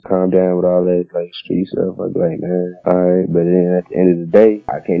calm down with all that like street stuff. I'd be like, man, alright. But then at the end of the day,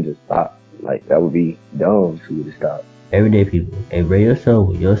 I can't just stop. Like that would be dumb for me to stop. Everyday people, a radio show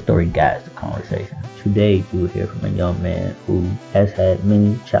where your story guides the conversation. Today, we will hear from a young man who has had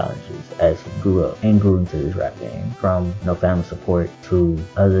many challenges as he grew up and grew into this rap game, from no family support to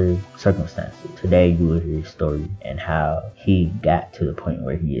other circumstances. Today, you will hear his story and how he got to the point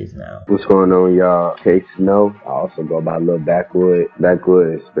where he is now. What's going on, y'all? K Snow. I also go by Lil Backwood.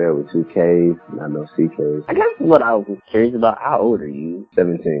 Backwood is spelled with 2 K's, not no CK's. I guess what I was curious about, how old are you?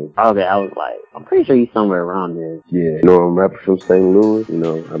 17. Okay, I was like, I'm pretty sure you're somewhere around there. Yeah. You know, I'm rapping from St. Louis. You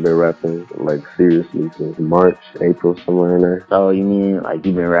know, I've been rapping like seriously since March, April, somewhere in there. So you mean like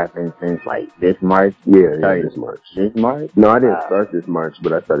you've been rapping since like this March? Yeah, this March. This March? No, I didn't start this March,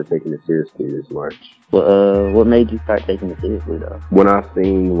 but I started taking it seriously this March. Well, what made you start taking it seriously though? When I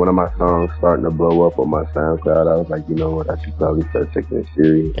seen one of my songs starting to blow up on my SoundCloud, I was like, you know what, I should probably start taking it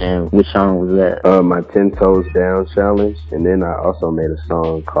serious. And which song was that? My 10 Toes Down challenge, and then I also made a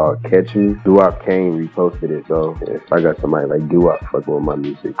song called Catch Me. Doo-Wop Kane reposted it, so if I got somebody like Doo-Wop fucking with my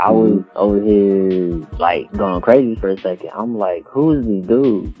music. I was over here like going crazy for a second. I'm like, who is this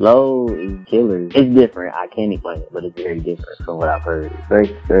dude? Low is killer. It's different. I can't explain it, but it's very different from what I've heard.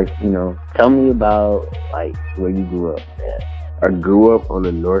 Thanks. You know, tell me about like where you grew up at. I grew up on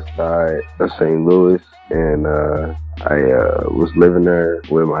the north side of St. Louis, and I was living there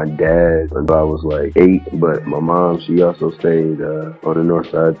with my dad until I was like 8, but my mom, she also stayed on the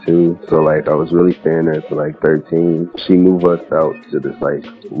north side too. So like I was really staying there for like 13. She moved us out to this like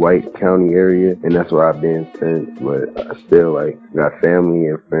White County area, and that's where I've been since. But I still like got family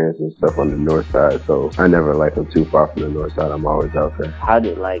and friends and stuff on the north side, so I never like I'm too far from the north side. I'm always out there. How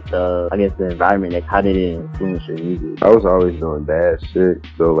did like the environment, like how did it influence your music? I was always doing bad shit,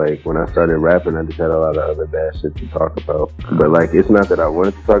 so like when I started rapping, I just had a lot of other bad shit to talk about. But like it's not that I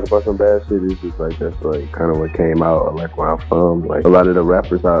wanted to talk about some bad shit, it's just like that's like kind of what came out of like where I'm from. Like a lot of the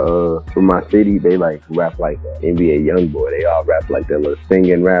rappers from my city, they like rap like NBA Youngboy. They all rap like that little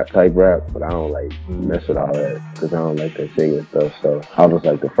singing rap type rap, but I don't like mess with all that because I don't like that singing stuff. So I was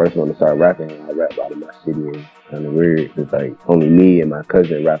like the first one to start rapping. I rap out of my city, and kind of weird because like only me and my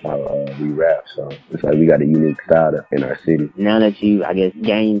cousin rap how we rap, so it's like we got a unique style in our city. Now that you, I guess,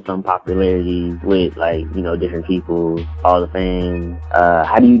 gained some popularity with like, you know, different people, all the fans,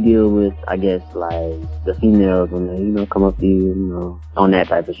 how do you deal with, I guess, like the females when they, you know, come up to you, you know, on that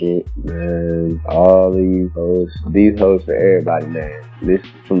type of shit? Man, all these hoes for everybody, man. This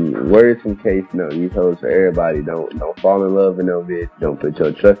from words from K Snow. These hoes for everybody. Don't fall in love with no bitch. Don't put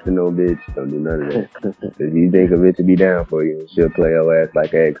your trust in no bitch. Don't do none of that. If you think a bitch will be down for you, she'll play your ass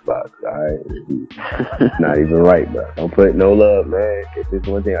like an Xbox. Alright, not even right, bro. Don't put no love, man. If there's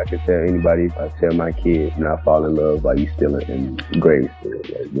one thing I can tell anybody, I tell my kids not fall in love while you still in grade school.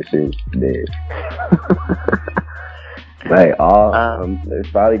 Like, this is dead. Like there's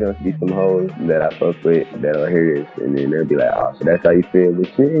probably gonna be some hoes that I fuck with that'll hear this, and then they'll be like, "Oh, so that's how you feel?" But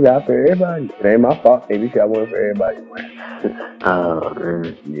shit ain't got for everybody. It ain't my fault. Maybe she got one for everybody.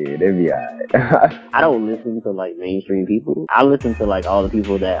 Yeah, they be alright. I don't listen to like mainstream people. I listen to like all the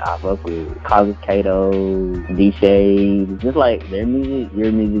people that I fuck with. College Kato, D-Shade. Just like their music,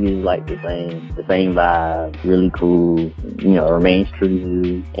 your music is like the same vibe. Really cool. You know, remains true to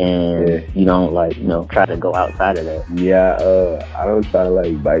you, and you don't like, you know, try to go outside of that. Yeah, I don't try to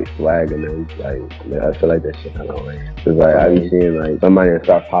like bite swag and then like I feel like that shit kind of lame. Cause like I be seeing like somebody will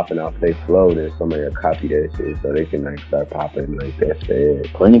start popping off their flow, then somebody will copy that shit so they can like start popping like that's it.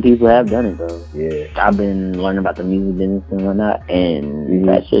 Plenty of people have done it though. Yeah, I've been learning about the music business and whatnot, and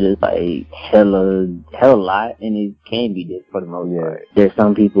that shit is like hella lot, and it can be different for the most part. There's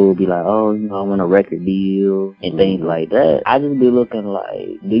some people who be like, oh, you know, I want a record deal and things like that. I just be looking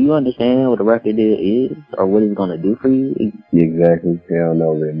like, do you understand what a record deal is or what it's gonna do for you? Exactly. Hell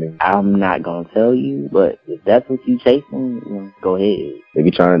no, man. I'm not gonna tell you, but if that's what you chasing, you know, go ahead. They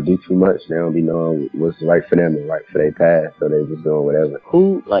be trying to do too much. They don't be knowing what's right for them and right for their path, so they just doing whatever.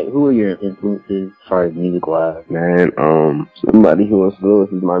 Who are your influences as far as music wise? Man, somebody who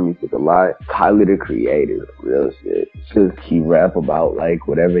influences my music a lot, Tyler the Creator, real shit. Cause he rap about like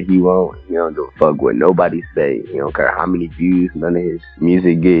whatever he want. He don't give a fuck what nobody say. He don't care how many views none of his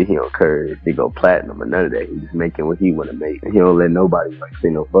music get. He don't care if they go platinum or none of that. He just making what he wanna make. And he don't let nobody like say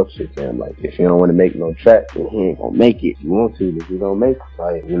no fuck shit to him. Like if he don't wanna make no track, then he ain't gonna make it. If you want to, then he don't make it.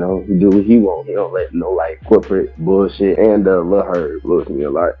 Like, you know, he do what he want. He don't let no like corporate bullshit. And Lil Herb influenced me a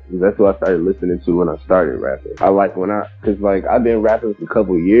lot. That's what I started listening to when I started rapping. I like cause like I've been rapping for a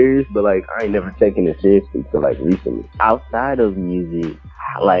couple years, but like I ain't never taken it seriously till like recently. Outside of music,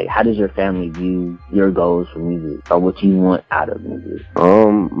 like, how does your family view your goals for music or what you want out of music?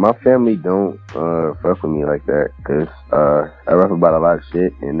 My family don't fuck with me like that, cause I rap about a lot of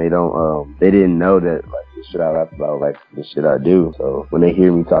shit, and they didn't know that like the shit I rap about, like the shit I do. So when they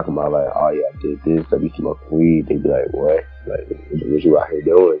hear me talking about like, oh yeah, I did this, I be smoking weed, they be like, what? Like, what you out here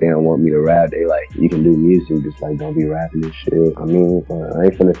doing? They don't want me to rap. They like, you can do music, just like don't be rapping and shit. I mean, I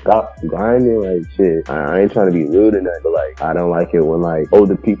ain't finna stop grinding, like shit. I ain't trying to be rude or nothing, but like, I don't like it when like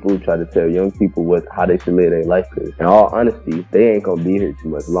older people try to tell young people how they should live their life. Cause in all honesty, they ain't gonna be here too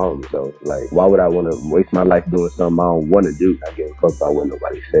much longer. So like, why would I want to waste my life doing something I don't want to do? I give a fuck about what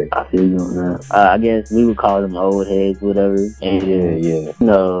nobody say. I feel you on that. I guess we would call them old heads, whatever. And yeah. You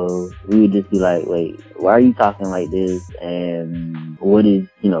know, we would just be like, wait, why are you talking like this? And what is,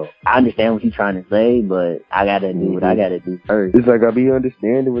 I understand what you're trying to say, but I gotta do what I gotta do first. It's like I be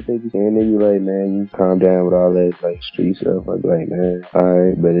understanding what they be saying. They be like, man, you calm down with all that like street stuff. I be like, man,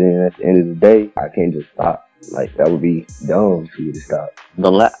 alright. But then at the end of the day, I can't just stop. Like, that would be dumb for you to stop.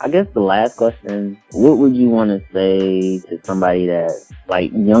 I guess the last question, what would you want to say to somebody that's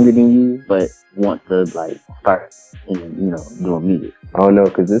like younger than you but wants to like start doing music? I don't know,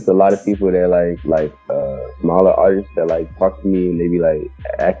 cause there's a lot of people that like smaller artists that like talk to me and they be like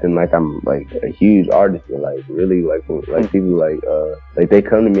acting like I'm like a huge artist, and like really like people like they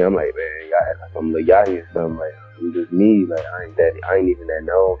come to me, I'm like, man, y'all act like I'm Yahi or something. Like, I'm just me. Like, I ain't even that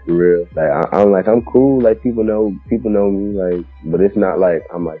known for real. Like, I'm like, I'm cool. Like, people know me. Like, but it's not like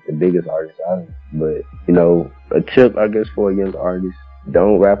I'm like the biggest artist out. But a tip, I guess, for a young artist: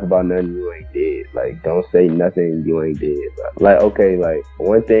 don't rap about nothing you ain't did. Like, don't say nothing you ain't did. But, like, okay, like,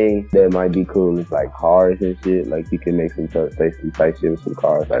 one thing that might be cool is like cars and shit. Like, you can make say some type shit with some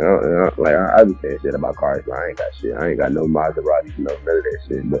cars. Like, I be saying shit about cars, but I ain't got shit. I ain't got no Maserati, none of that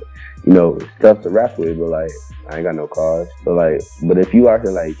shit. But it's tough to rap with. But like, I ain't got no cars. So like, but if you out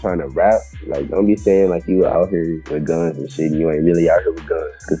here like trying to rap, like, don't be saying like you out here with guns and shit, and you ain't really out here with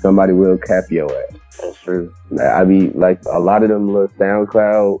guns, cause somebody will cap your ass. That's true. Like, I be like, a lot of them little not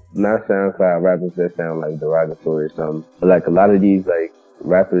SoundCloud rappers that sound like derogatory or something, but like a lot of these like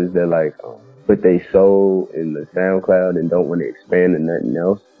rappers that like put their soul in the SoundCloud and don't want to expand to nothing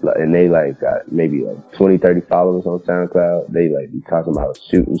else. Like, and they like got maybe like 20, 30 followers on SoundCloud. They like be talking about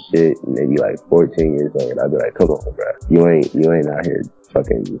shooting shit, and they be like 14 years old. I'd be like, come on, bro, you ain't out here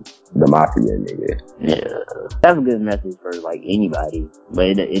fucking the mafia, nigga. Yeah, that's a good message for like anybody,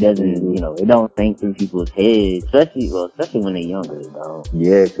 but it doesn't, it don't think through people's heads, especially when they're younger, though.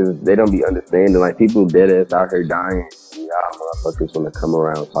 Yeah, cause they don't be understanding. Like, people dead ass out here dying. Y'all motherfuckers wanna come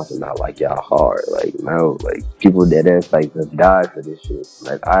around talking about like y'all hard. Like, no, like, people dead ass like just die for this shit.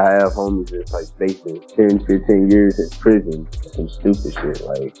 Like, I have homies that's like facing 10, 15 years in prison for some stupid shit.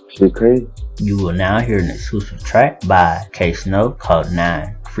 Like, shit crazy. You will now hear an exclusive track by K Snow called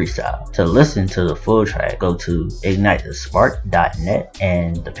 9 Freestyle. To listen to the full track, go to ignitethespark.net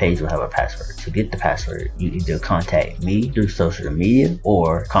and the page will have a password. To get the password, you either contact me through social media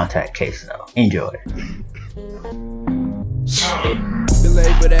or contact K Snow. Enjoy. Been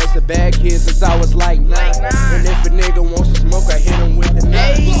labeled as a bad kid since I was like 9. And if a nigga wants to smoke, I hit him with the 9.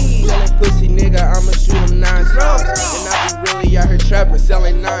 Selling pussy, nigga, I'ma shoot him 9 times. And I be really out here trapping,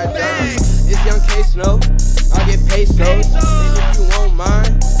 selling 9 dimes. It's Young K Snow, I get pesos. And if you want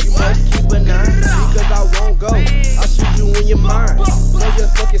mine, you must keep a 9. Because I won't go, I'll shoot you in your mind. Blow your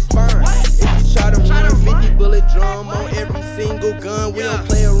fucking spine. If you try to run, 50 bullet drum on every single gun. We don't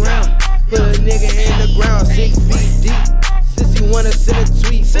play around. Put a nigga in the ground, 6 feet deep. Since you wanna send a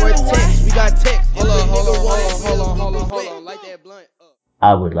tweet or a text, we got text. Hold on, light that blunt up.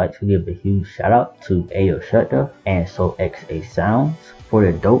 I would like to give a huge shout out to Ayo Shutta and So XA Sounds for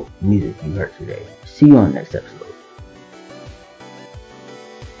the dope music you heard today. See you on the next episode.